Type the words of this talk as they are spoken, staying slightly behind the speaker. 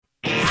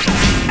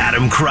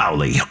Adam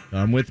Crowley.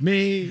 Come with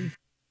me,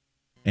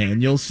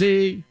 and you'll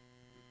see.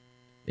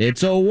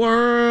 It's a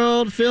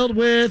world filled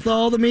with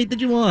all the meat that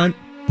you want.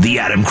 The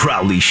Adam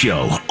Crowley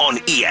Show on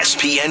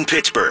ESPN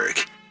Pittsburgh.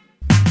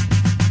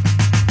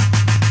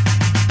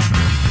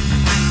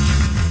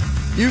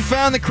 You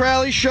found the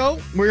Crowley Show,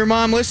 where your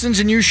mom listens,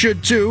 and you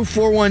should too.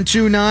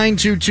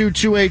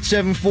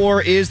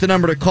 412-922-2874 is the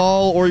number to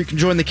call, or you can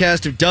join the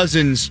cast of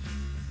dozens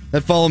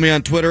that follow me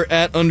on Twitter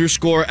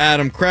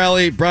 @_Adam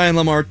Crowley. Brian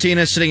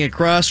LaMartina sitting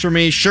across from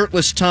me,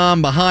 shirtless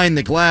Tom behind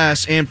the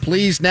glass, and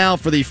pleased now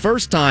for the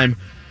first time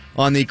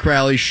on the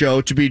Crowley Show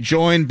to be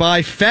joined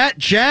by Fat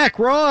Jack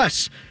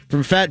Ross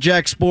from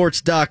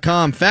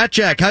FatJackSports.com. Fat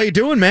Jack, how you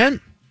doing, man?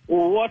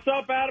 Well, what's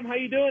up, Adam? How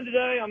you doing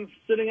today? I'm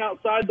sitting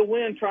outside the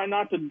wind trying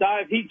not to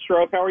die of heat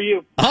stroke. How are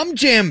you? I'm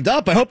jammed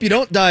up. I hope you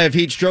don't die of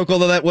heat stroke,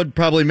 although that would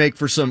probably make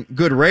for some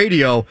good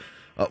radio.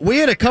 We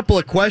had a couple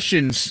of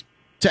questions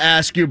to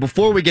ask you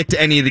before we get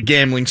to any of the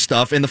gambling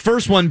stuff, and the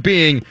first one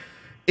being,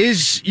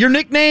 is your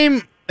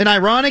nickname an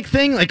ironic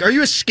thing? Like, are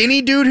you a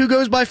skinny dude who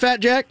goes by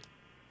Fat Jack?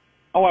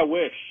 Oh, I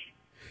wish.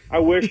 I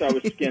wish I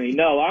was skinny.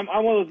 No, I'm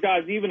one of those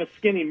guys, even a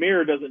skinny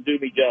mirror doesn't do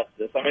me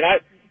justice. I mean, I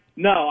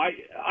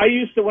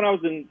used to, when I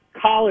was in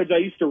college, I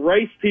used to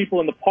race people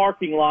in the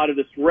parking lot of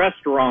this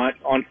restaurant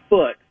on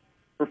foot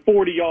for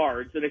 40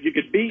 yards. And if you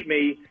could beat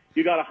me,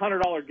 you got a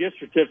 $100 gift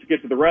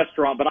certificate to the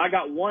restaurant. But I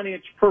got 1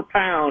 inch per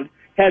pound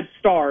head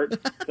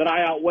start that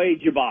I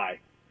outweighed you by.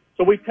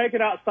 So we'd take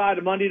it outside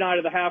of Monday night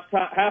of the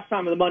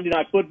halftime of the Monday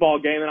night football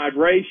game, and I'd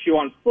race you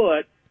on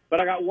foot.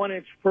 But I got 1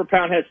 inch per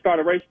pound head start.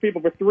 I raced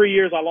people for 3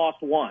 years. I lost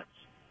once.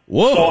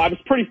 Whoa. So I was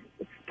pretty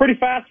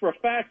fast for a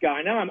fat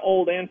guy. Now I'm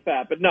old and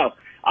fat, but no,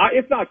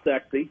 it's not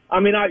sexy.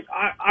 I mean,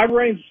 I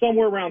range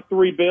somewhere around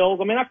 $3 bills.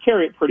 I mean, I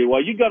carry it pretty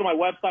well. You go to my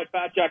website,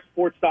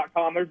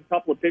 FatJackSports.com. There's a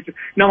couple of pictures.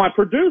 Now, my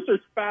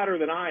producer's fatter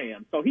than I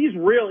am, so he's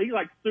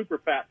like super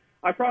fat.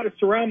 I try to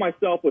surround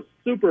myself with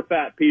super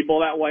fat people.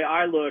 That way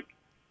I look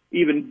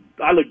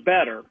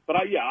better. But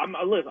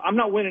I'm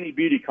not winning any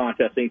beauty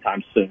contests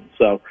anytime soon.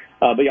 So,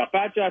 but yeah,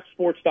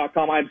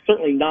 FatJackSports.com. I'm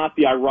certainly not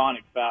the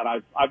ironic fat.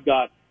 I'm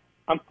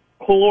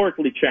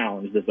calorically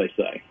challenged, as they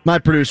say. My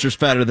producer's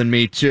fatter than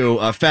me, too.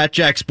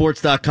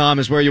 FatJackSports.com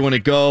is where you want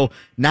to go.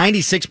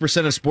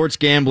 96% of sports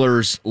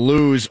gamblers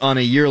lose on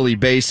a yearly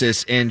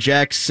basis, and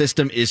Jack's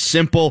system is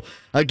simple.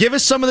 Give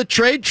us some of the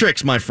trade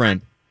tricks, my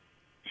friend.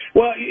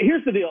 Well,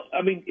 here's the deal.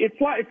 I mean,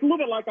 it's a little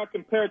bit like I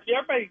compare it to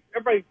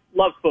everybody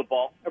loves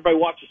football. Everybody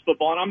watches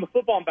football, and I'm a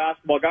football and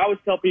basketball guy. I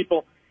always tell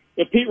people,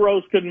 if Pete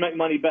Rose couldn't make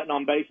money betting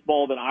on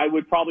baseball, then I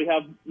would probably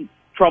have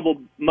trouble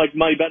making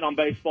money betting on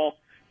baseball.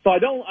 So I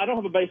don't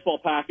have a baseball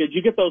package.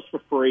 You get those for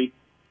free.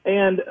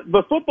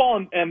 But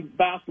football and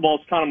basketball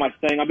is kind of my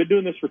thing. I've been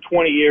doing this for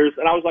 20 years,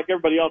 and I was like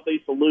everybody else. I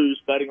used to lose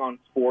betting on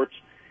sports,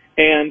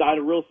 and I had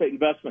a real estate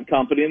investment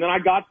company, and then I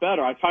got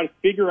better. I tried to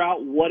figure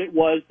out what it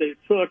was that it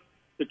took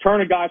to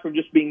turn a guy from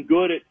just being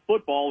good at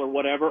football or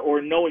whatever,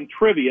 or knowing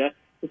trivia,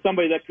 to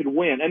somebody that could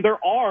win. And there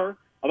are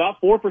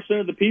about 4%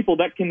 of the people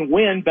that can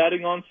win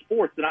betting on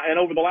sports. And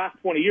over the last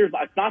 20 years,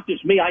 it's not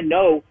just me. I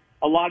know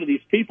a lot of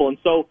these people. And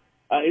so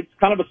it's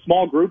kind of a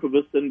small group of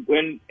us.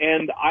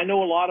 And I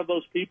know a lot of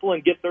those people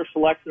and get their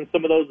selections,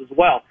 some of those as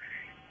well.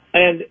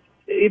 And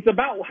it's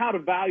about how to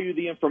value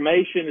the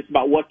information. It's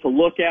about what to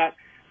look at.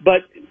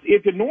 But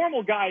if a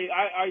normal guy,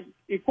 I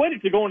equate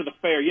it to going to the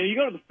fair. You know, you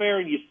go to the fair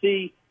and you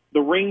see the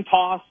ring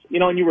toss,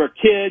 and you were a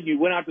kid, you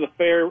went out to the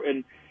fair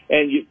and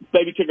you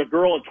maybe took a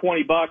girl at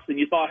 $20 and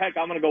you thought, heck,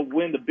 I'm going to go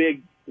win the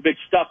big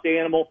stuffed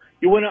animal.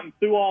 You went up and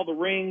threw all the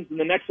rings, and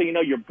the next thing you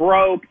know, you're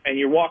broke and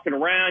you're walking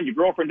around. Your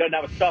girlfriend doesn't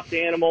have a stuffed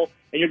animal,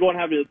 and you're going to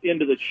have it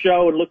into the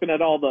show and looking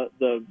at all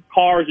the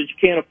cars that you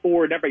can't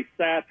afford, and everybody's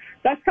sad.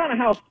 That's kind of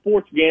how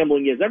sports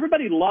gambling is.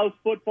 Everybody loves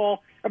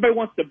football. Everybody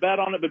wants to bet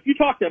on it. But if you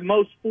talk to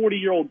most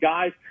 40-year-old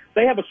guys,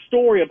 they have a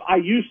story of, I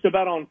used to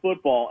bet on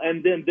football,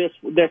 and then this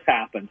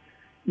happened.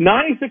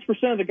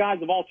 96% of the guys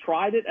have all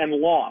tried it and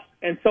lost.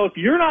 And so if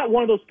you're not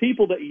one of those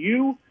people that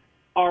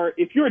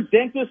if you're a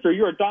dentist or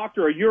you're a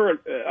doctor or you're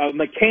a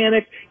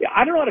mechanic,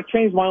 I don't know how to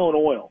change my own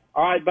oil,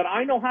 all right? But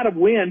I know how to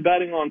win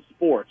betting on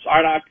sports,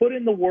 all right? I put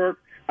in the work,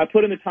 I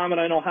put in the time, and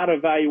I know how to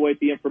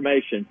evaluate the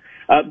information.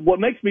 What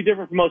makes me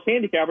different from most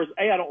handicappers,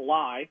 A, I don't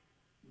lie.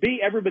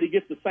 B, everybody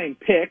gets the same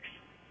picks.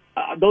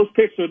 Those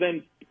picks are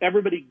then,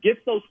 everybody gets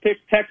those picks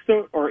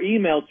texted or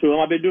emailed to them.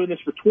 I've been doing this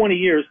for 20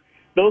 years.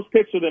 Those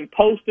picks are then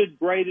posted,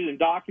 graded, and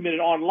documented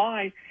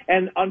online.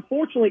 And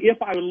unfortunately, if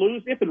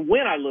and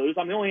when I lose,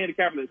 I'm the only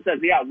handicapper that says,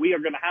 yeah, we are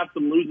going to have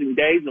some losing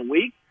days and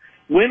weeks.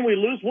 When we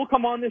lose, we'll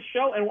come on this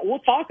show and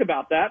we'll talk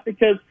about that,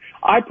 because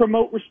I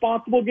promote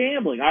responsible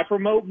gambling. I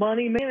promote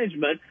money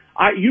management.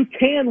 You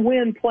can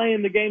win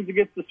playing the games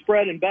against the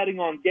spread and betting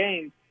on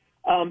games,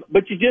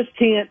 but you just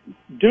can't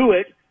do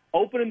it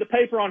opening the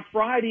paper on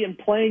Friday and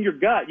playing your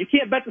gut. You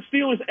can't bet the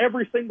Steelers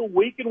every single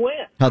week and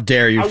win. How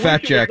dare you,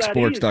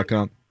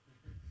 FatJackSports.com.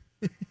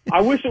 I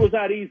wish it was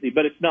that easy,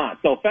 but it's not.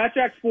 So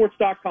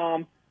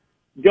FatJackSports.com,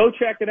 go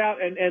check it out,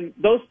 and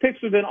those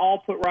picks are then all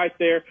put right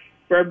there.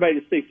 for everybody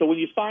to see. So when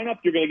you sign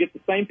up, you're going to get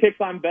the same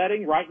picks I'm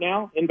betting right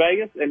now in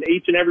Vegas and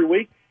each and every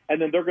week, and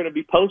then they're going to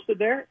be posted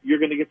there. You're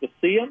going to get to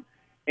see them.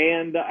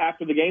 And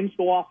after the games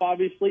go off,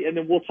 obviously, and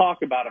then we'll talk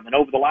about them. And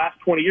over the last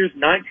 20 years,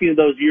 19 of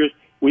those years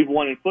we've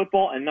won in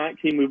football, and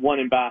 19 we've won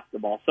in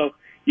basketball. So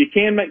you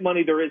can make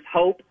money. There is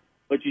hope,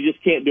 but you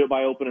just can't do it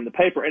by opening the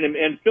paper. And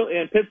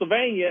in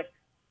Pennsylvania,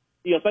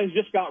 things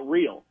just got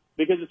real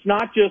because it's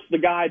not just the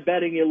guy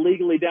betting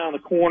illegally down the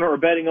corner or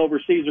betting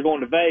overseas or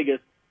going to Vegas.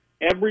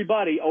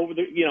 Everybody over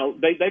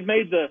they've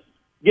made the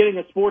getting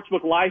a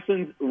sportsbook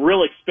license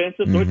real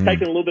expensive, so it's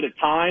taking a little bit of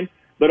time.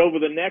 But over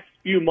the next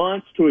few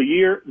months to a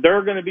year, there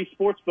are going to be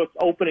sports books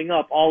opening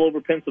up all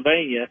over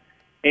Pennsylvania,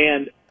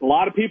 and a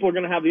lot of people are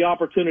going to have the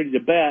opportunity to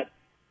bet.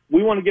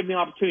 We want to give them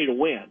the opportunity to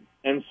win.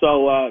 And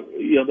so,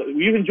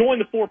 you can join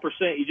the 4%.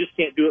 You just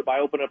can't do it by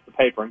opening up the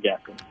paper and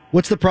guessing.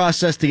 What's the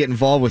process to get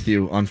involved with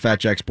you on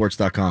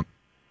FatJackSports.com?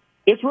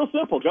 It's real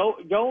simple.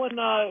 Go and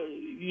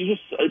you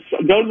just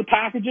go to the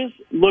packages.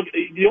 Look,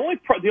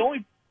 the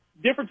only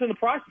difference in the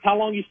price is how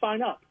long you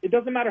sign up. It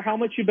doesn't matter how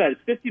much you bet.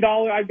 It's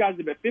 $50. I've guys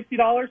that bet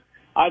 $50.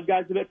 I've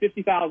guys that bet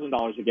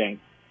 $50,000 a game,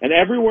 and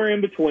everywhere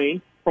in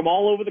between from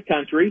all over the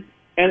country.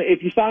 And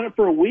if you sign up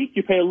for a week,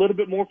 you pay a little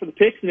bit more for the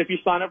picks than if you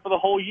sign up for the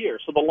whole year.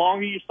 So the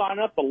longer you sign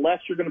up, the less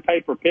you're going to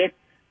pay per pick.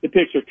 The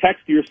picks are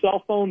texted to your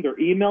cell phone. They're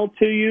emailed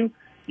to you.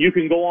 You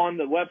can go on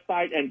the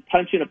website and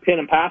punch in a PIN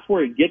and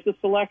password and get the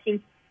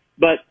selections.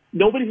 But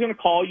nobody's going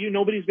to call you.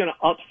 Nobody's going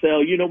to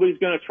upsell you. Nobody's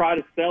going to try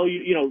to sell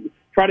you,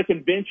 try to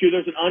convince you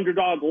there's an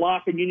underdog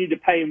luck and you need to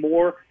pay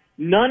more.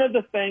 None of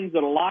the things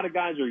that a lot of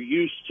guys are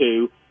used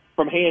to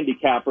from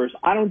handicappers.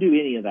 I don't do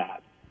any of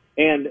that.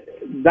 And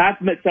that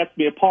sets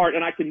me apart,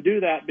 and I can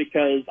do that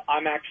because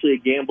I'm actually a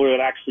gambler that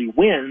actually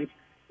wins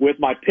with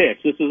my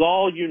picks. This is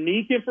all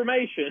unique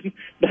information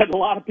that a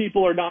lot of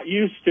people are not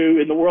used to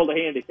in the world of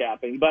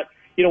handicapping. But,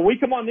 we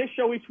come on this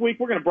show each week.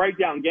 We're going to break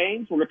down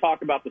games. We're going to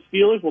talk about the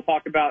Steelers. We'll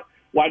talk about,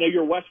 I know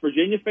you're a West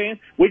Virginia fan.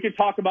 We could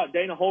talk about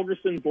Dana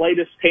Holgerson's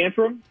latest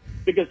tantrum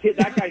because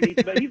that guy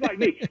needs, he's like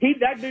me.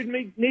 That dude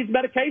needs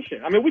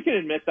medication. I mean, we can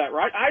admit that,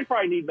 right? I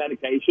probably need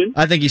medication.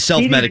 I think he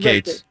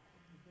self-medicates.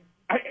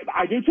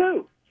 I do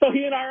too. So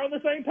he and I are on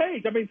the same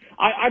page. I mean,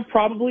 I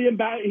probably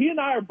he and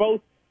I are both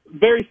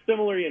very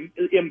similarly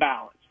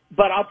imbalanced.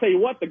 But I'll tell you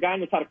what, the guy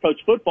knows how to coach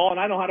football, and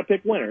I know how to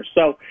pick winners.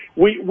 So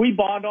we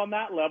bond on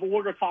that level.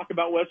 We're going to talk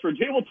about West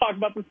Virginia. We'll talk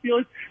about the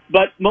Steelers.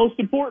 But most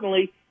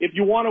importantly, if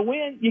you want to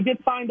win, you get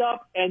signed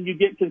up, and you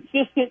get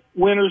consistent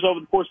winners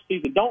over the course of the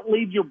season. Don't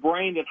leave your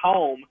brain at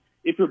home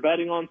if you're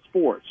betting on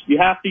sports. You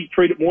have to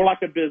treat it more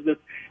like a business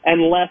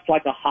and less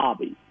like a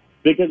hobby.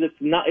 Because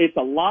it's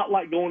a lot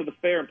like going to the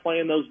fair and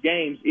playing those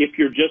games. If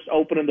you're just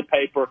opening the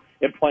paper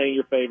and playing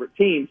your favorite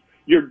teams,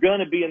 you're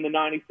going to be in the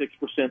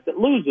 96% that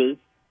loses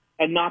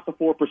and not the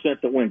 4%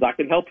 that wins. I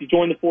can help you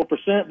join the 4%,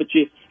 but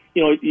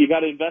you got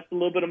to invest a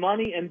little bit of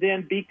money and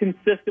then be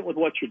consistent with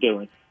what you're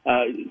doing.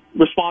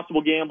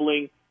 Responsible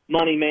gambling,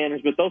 money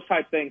management, those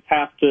type things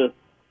have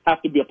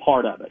to be a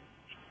part of it.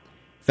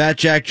 Fat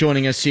Jack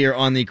joining us here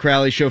on the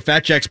Crowley Show,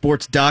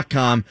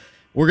 FatJackSports.com.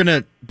 We're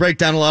going to break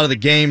down a lot of the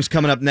games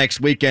coming up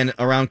next weekend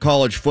around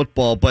college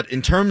football, but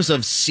in terms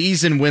of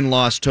season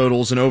win-loss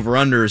totals and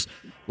over-unders,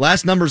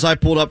 last numbers I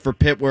pulled up for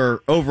Pitt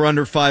were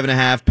over-under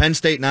 5.5, Penn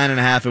State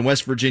 9.5, and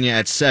West Virginia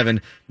at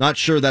 7. Not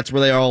sure that's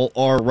where they all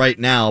are right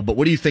now, but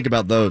what do you think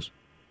about those?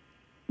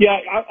 Yeah,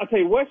 I'll tell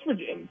you, West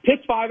Virginia,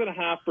 Pitt's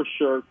 5.5 for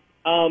sure.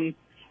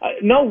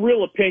 No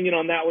real opinion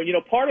on that one.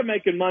 Part of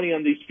making money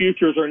on these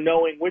futures are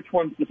knowing which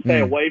ones to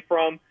stay away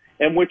from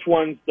and which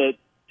ones to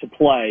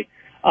play.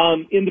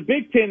 In the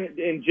Big Ten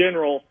in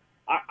general,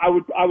 I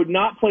would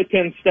not play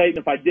Penn State, and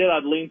if I did,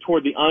 I'd lean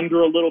toward the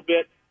under a little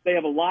bit. They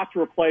have a lot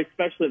to replace,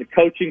 especially the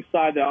coaching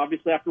side. They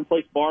obviously have to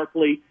replace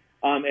Barkley,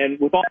 and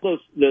with all those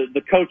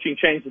the coaching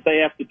changes that they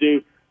have to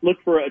do, look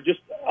for just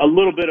a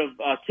little bit of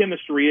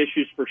chemistry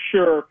issues for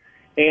sure,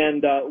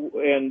 and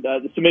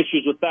some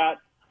issues with that.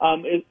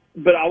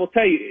 But I will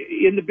tell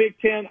you, in the Big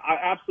Ten, I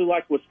absolutely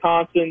like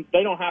Wisconsin.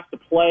 They don't have to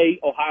play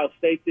Ohio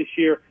State this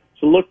year.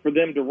 So look for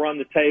them to run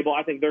the table.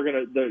 I think they're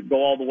going to go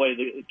all the way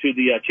to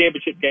the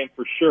championship game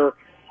for sure.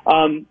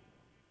 Other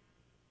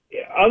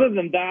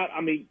than that,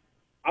 I mean,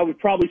 I would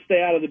probably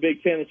stay out of the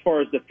Big Ten as far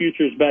as the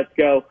futures bets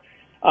go.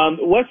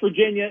 West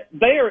Virginia,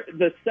 they are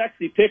the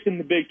sexy pick in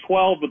the Big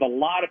 12 with a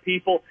lot of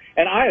people,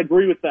 and I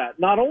agree with that.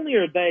 Not only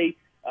are they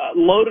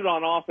loaded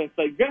on offense,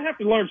 they're going to have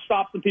to learn to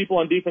stop some people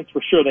on defense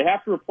for sure. They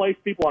have to replace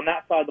people on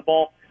that side of the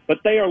ball, but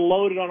they are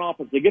loaded on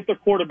offense. They get their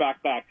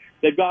quarterback back.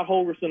 They've got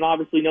Holgorsen,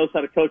 obviously knows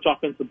how to coach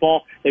offensive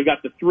ball. They've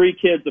got the 3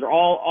 kids that are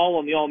all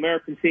on the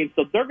All-American team,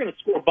 so they're going to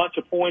score a bunch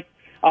of points.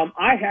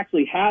 I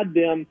actually had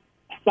them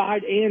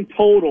side and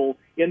total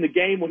in the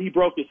game when he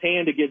broke his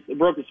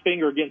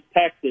finger against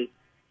Texas,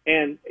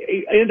 and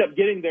he ended up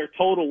getting there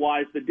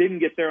total-wise, but didn't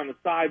get there on the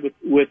side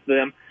with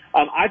them.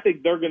 I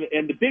think they're going to –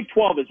 and the Big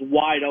 12 is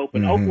wide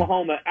open. Mm-hmm.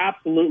 Oklahoma,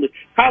 absolutely.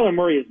 Kyler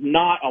Murray is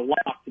not a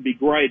lock to be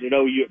great at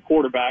OU at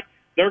quarterback.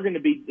 They're going to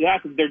be –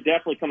 they're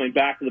definitely coming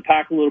back to the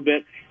pack a little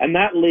bit. And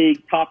that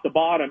league, top to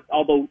bottom,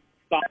 although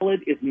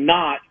solid, is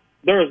not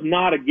There is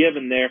not a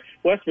given there.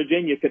 West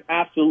Virginia could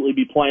absolutely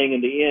be playing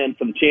in the end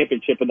for the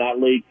championship in that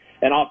league,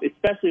 and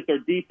especially if their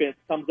defense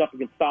comes up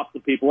and can stop the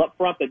people. Up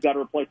front, they've got to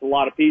replace a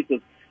lot of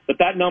pieces, but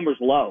that number's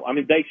low. I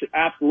mean, they should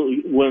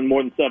absolutely win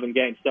more than 7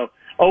 games. So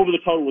over the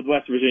total with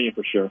West Virginia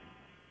for sure.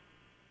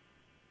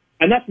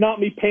 And that's not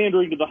me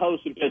pandering to the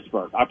host in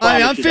Pittsburgh.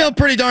 I'm feeling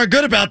pretty darn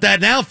good about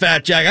that now,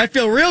 Fat Jack. I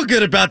feel real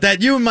good about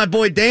that. You and my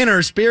boy Dana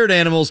are spirit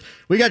animals.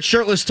 We got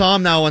Shirtless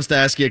Tom now wants to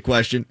ask you a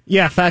question.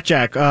 Yeah, Fat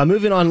Jack.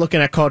 Moving on,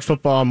 looking at college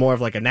football more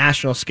of like a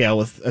national scale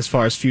with as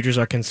far as futures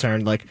are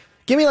concerned. Like,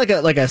 give me like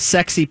a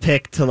sexy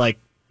pick to like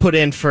put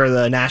in for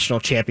the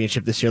national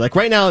championship this year. Like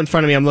right now in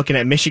front of me, I'm looking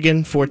at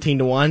Michigan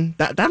 14-1.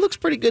 That looks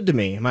pretty good to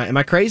me. Am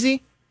I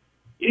crazy?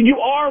 You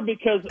are,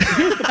 because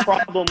here's the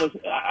problem with,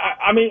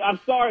 I mean, I'm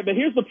sorry, but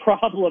here's the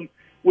problem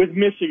with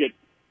Michigan.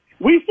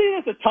 We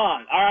see this a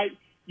ton, all right?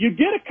 You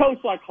get a coach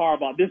like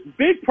Harbaugh, this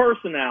big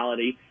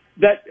personality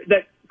that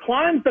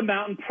climbs the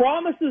mountain,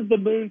 promises the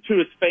moon to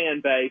his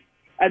fan base,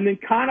 and then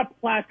kind of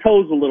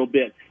plateaus a little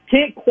bit.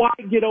 Can't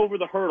quite get over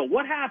the hurdle.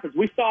 What happens?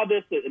 We saw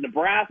this at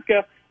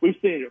Nebraska. We've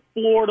seen it at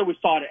Florida. We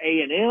saw it at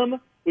A&M.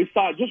 We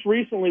saw it just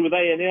recently with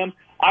A&M.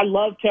 I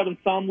love Kevin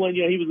Sumlin.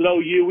 You know, he was at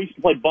OU. We used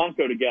to play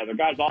bunco together.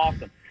 Guy's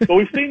awesome. But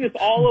we've seen this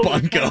all over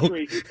the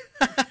country.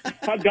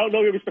 I don't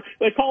know.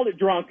 They called it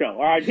Drunko.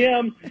 All right,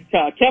 him,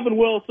 Kevin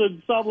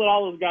Wilson, Sumlin,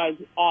 all those guys,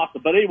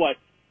 awesome. But anyway,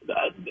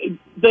 we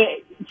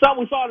saw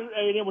it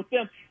at A&M with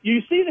them.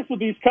 You see this with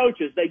these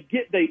coaches.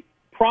 They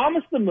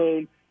promise the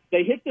moon.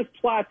 They hit this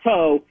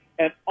plateau,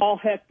 and all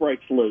heck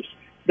breaks loose.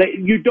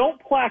 You don't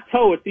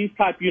plateau at these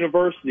type of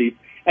universities.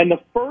 And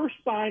the first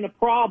sign of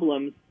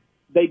problems,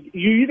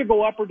 you either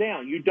go up or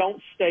down. You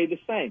don't stay the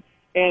same.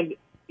 And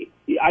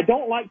I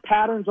don't like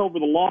patterns over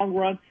the long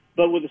run,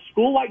 but with a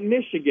school like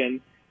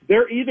Michigan,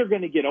 they're either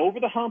going to get over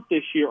the hump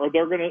this year or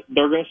they're going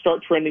to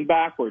start trending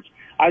backwards.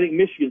 I think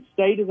Michigan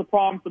State is a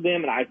problem for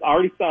them, and I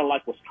already said I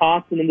like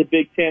Wisconsin in the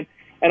Big Ten.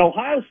 And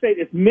Ohio State,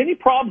 as many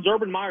problems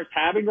Urban Meyer's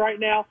having right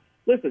now,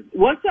 listen,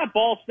 once that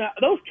ball snaps,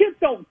 those kids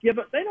don't give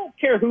up. They don't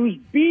care who's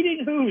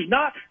beating, who's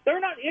not. They're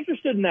not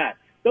interested in that.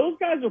 Those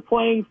guys are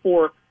playing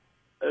for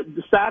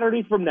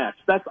Saturday from next.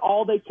 That's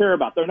all they care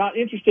about. They're not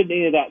interested in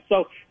any of that.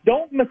 So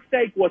don't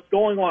mistake what's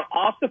going on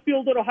off the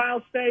field at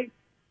Ohio State,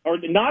 or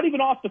not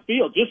even off the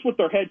field, just with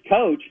their head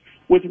coach,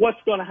 with what's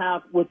going to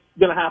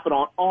happen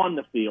on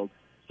the field.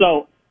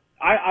 So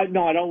I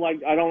don't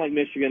like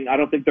Michigan. I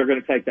don't think they're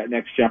going to take that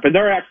next jump, and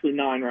they're actually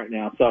 9 right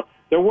now. So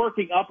they're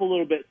working up a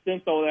little bit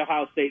since the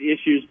Ohio State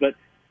issues, but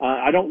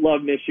I don't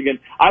love Michigan.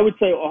 I would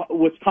say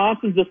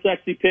Wisconsin's a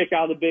sexy pick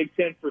out of the Big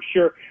Ten for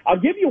sure. I'll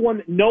give you one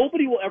that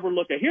nobody will ever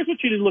look at. Here's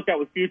what you need to look at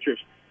with futures.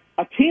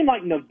 A team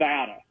like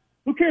Nevada.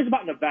 Who cares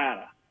about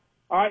Nevada?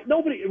 All right,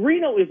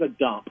 Reno is a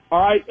dump. All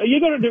right, you're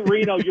going to do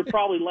Reno, you're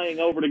probably laying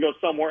over to go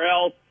somewhere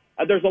else.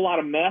 There's a lot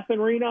of meth in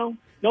Reno.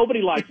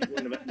 Nobody likes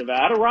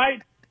Nevada,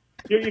 right?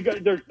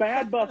 There's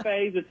bad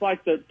buffets. It's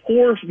like the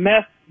poor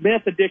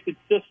meth-addicted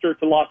sister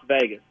to Las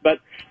Vegas. But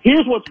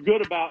here's what's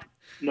good about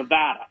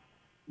Nevada.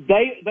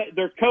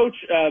 Their coach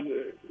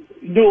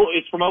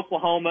is from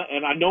Oklahoma,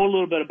 and I know a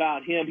little bit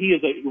about him. He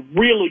is a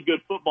really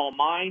good football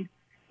mind.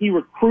 He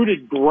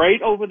recruited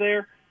great over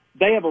there.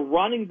 They have a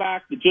running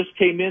back that just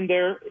came in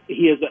there.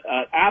 He is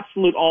an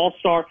absolute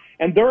all-star,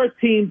 and they're a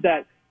team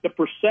that the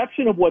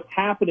perception of what's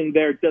happening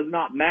there does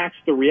not match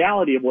the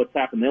reality of what's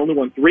happened. They only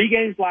won 3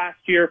 games last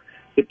year.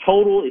 The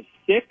total is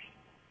 6.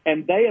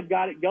 And they have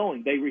got it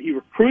going. He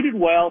recruited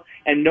well,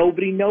 and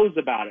nobody knows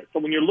about it. So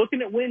when you're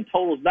looking at win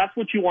totals, that's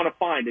what you want to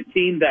find, a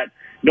team that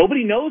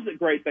nobody knows that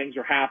great things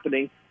are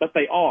happening, but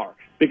they are.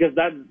 Because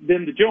then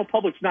the general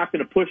public's not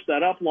going to push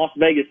that up. Las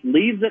Vegas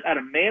leaves it at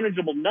a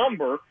manageable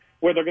number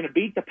where they're going to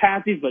beat the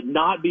Patsies but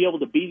not be able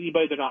to beat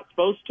anybody they're not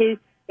supposed to.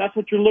 That's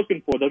what you're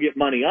looking for. They'll get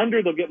money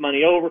under, they'll get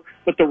money over.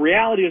 But the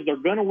reality is they're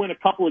going to win a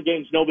couple of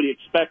games nobody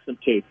expects them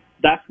to.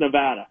 That's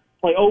Nevada.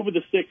 Play over the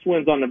 6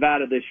 wins on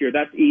Nevada this year.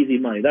 That's easy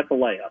money. That's a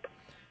layup.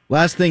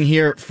 Last thing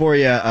here for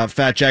you,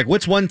 Fat Jack.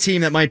 What's one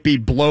team that might be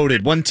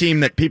bloated? One team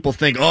that people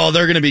think, oh,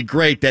 they're going to be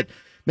great, that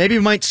maybe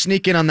might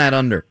sneak in on that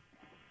under?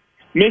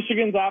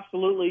 Michigan's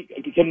absolutely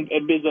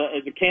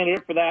is a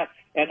candidate for that,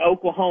 and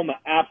Oklahoma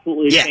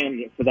absolutely a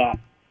candidate for that.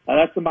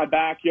 That's in my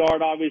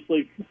backyard,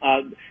 obviously.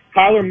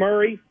 Kyler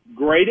Murray,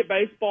 great at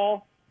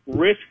baseball,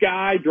 rich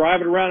guy,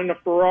 driving around in a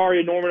Ferrari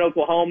in Norman,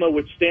 Oklahoma,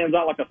 which stands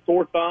out like a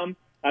sore thumb.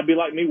 That'd be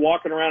like me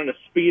walking around in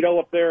a Speedo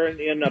up there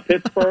in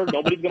Pittsburgh.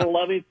 Nobody's going to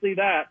love me to see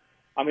that.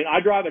 I mean, I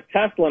drive a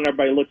Tesla and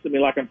everybody looks at me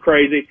like I'm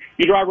crazy.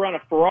 You drive around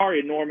a Ferrari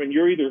in Norman,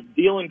 you're either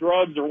dealing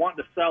drugs or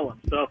wanting to sell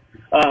them,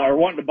 or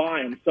wanting to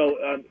buy them. So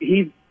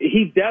he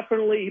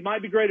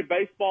might be great at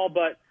baseball,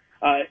 but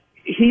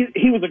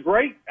he was a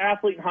great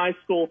athlete in high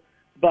school.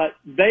 But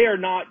they are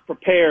not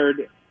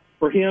prepared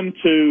for him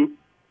to.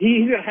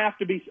 He's going to have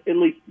to be at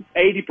least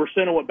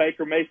 80% of what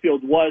Baker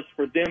Mayfield was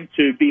for them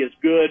to be as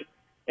good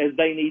as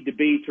they need to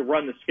be to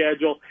run the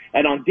schedule.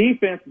 And on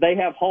defense, they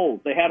have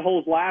holes. They had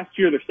holes last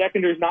year. Their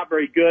secondary is not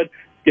very good.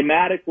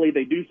 Schematically,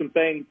 they do some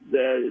things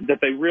that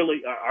they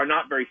really are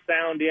not very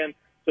sound in.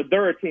 So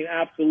they're a team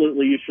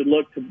absolutely you should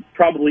look to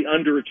probably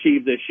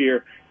underachieve this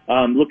year.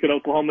 Look at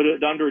Oklahoma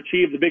to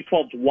underachieve. The Big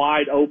 12's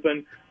wide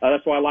open.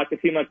 That's why I like a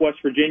team like West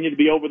Virginia to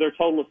be over their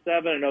total of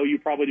 7 and OU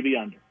probably to be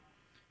under.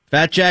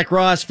 Fat Jack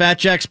Ross,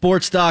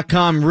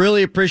 FatJackSports.com.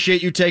 Really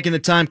appreciate you taking the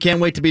time. Can't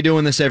wait to be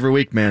doing this every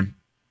week, man.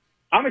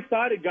 I'm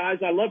excited, guys.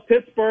 I love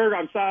Pittsburgh.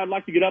 I'm excited. I'd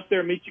like to get up there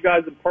and meet you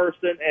guys in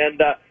person.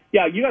 And,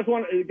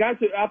 you guys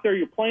out there,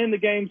 you're playing the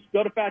games,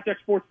 go to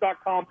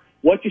FatJackSports.com.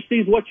 What you see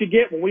is what you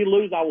get. When we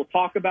lose, I will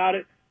talk about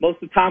it.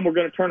 Most of the time, we're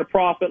going to turn a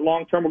profit.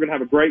 Long term, we're going to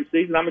have a great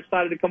season. I'm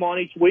excited to come on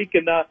each week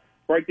and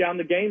break down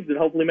the games and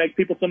hopefully make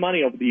people some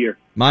money over the year.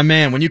 My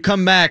man, when you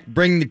come back,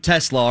 bring the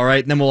Tesla, all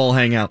right? And then we'll all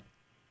hang out.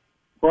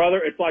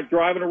 Brother, it's like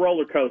driving a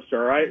roller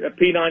coaster, all right? A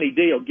P90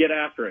 deal. Get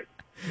after it.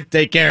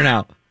 Take care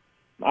now.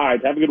 All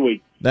right, have a good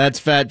week. That's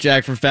Fat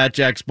Jack from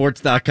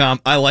FatJackSports.com.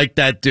 I like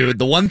that dude.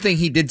 The one thing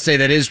he did say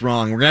that is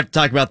wrong, we're going to have to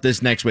talk about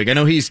this next week. I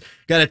know he's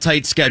got a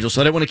tight schedule,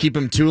 so I don't want to keep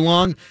him too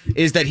long,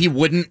 is that he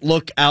wouldn't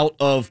look out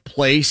of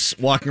place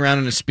walking around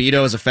in a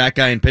Speedo as a fat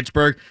guy in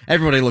Pittsburgh.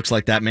 Everybody looks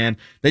like that, man.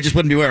 They just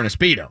wouldn't be wearing a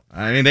Speedo.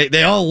 I mean,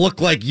 they all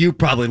look like you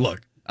probably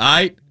look. All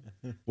right?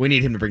 We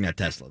need him to bring that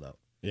Tesla, though.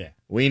 Yeah.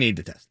 We need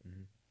the Tesla.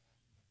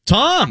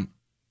 Tom!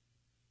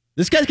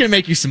 This guy's going to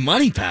make you some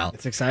money, pal.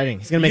 It's exciting.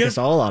 He's going to make us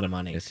all a lot of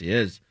money. Yes, he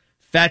is.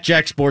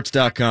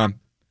 FatJackSports.com.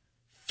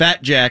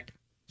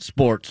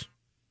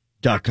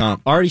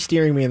 FatJackSports.com. Already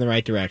steering me in the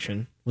right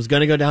direction. Was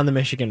going to go down the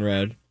Michigan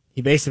road.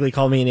 He basically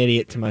called me an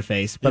idiot to my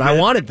face, but I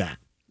wanted that.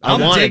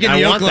 I'm taking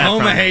the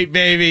Oklahoma hate,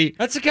 baby.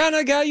 That's the kind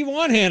of guy you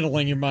want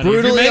handling your money.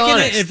 Brutally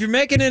honest. If you're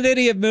making an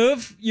idiot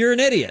move, you're an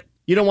idiot.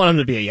 You don't want him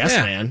to be a yes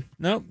man.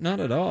 No, not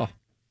at all.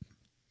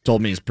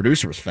 Told me his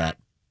producer was fat.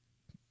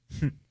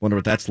 Wonder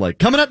what that's like.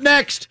 Coming up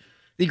next,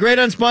 the great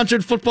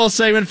unsponsored football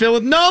segment filled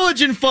with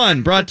knowledge and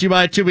fun. Brought to you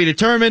by To Be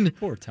Determined.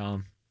 Poor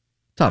Tom.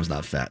 Tom's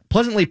not fat.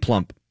 Pleasantly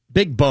plump.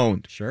 Big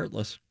boned.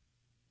 Shirtless.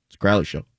 It's a Crowley Show.